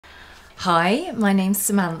Hi, my name's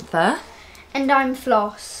Samantha. And I'm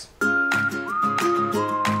Floss.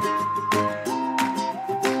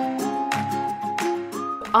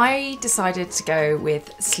 I decided to go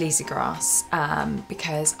with Sleazigrass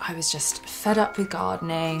because I was just fed up with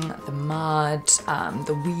gardening, the mud,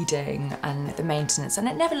 the weeding and the maintenance, and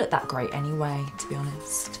it never looked that great anyway, to be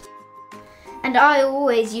honest. And I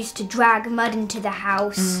always used to drag mud into the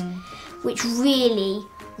house, which really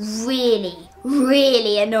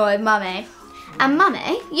annoyed Mummy. And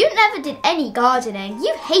Mummy, you never did any gardening.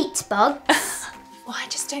 You hate bugs. Well, I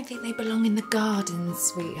just don't think they belong in the garden,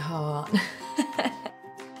 sweetheart.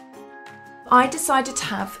 I decided to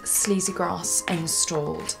have Sleazigrass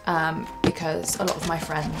installed because a lot of my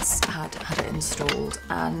friends had it installed,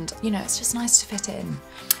 and you know, it's just nice to fit in.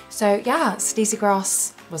 So yeah,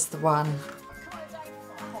 Sleazigrass was the one.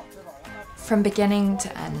 From beginning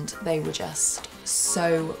to end, they were just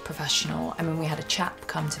so professional. I mean, we had a chap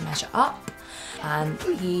come to measure up and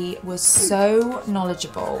he was so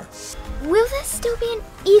knowledgeable. Will there still be an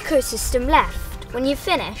ecosystem left when you've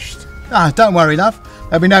finished? Ah, don't worry, love.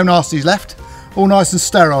 There'll be no nasties left. All nice and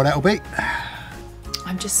sterile, that'll be.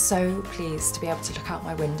 I'm just so pleased to be able to look out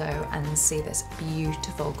my window and see this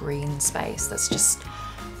beautiful green space that's just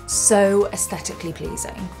so aesthetically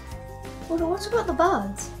pleasing. Well, what about the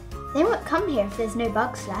bugs? They won't come here if there's no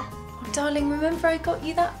bugs left. Oh, darling, remember I got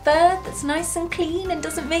you that bird that's nice and clean and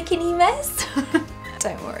doesn't make any mess?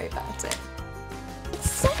 Don't worry about it. It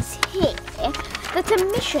says here that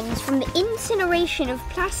emissions from the incineration of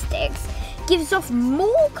plastics gives off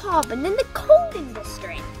more carbon than the coal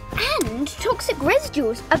industry. And toxic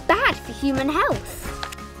residues are bad for human health.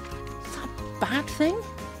 Is that a bad thing?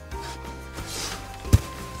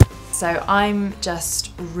 So I'm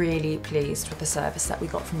just really pleased with the service that we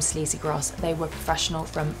got from Sleazigrass. They were professional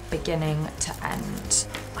from beginning to end.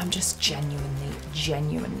 I'm just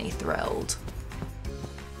genuinely thrilled.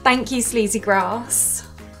 Thank you, Sleazigrass.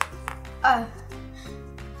 Oh,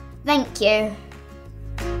 thank you.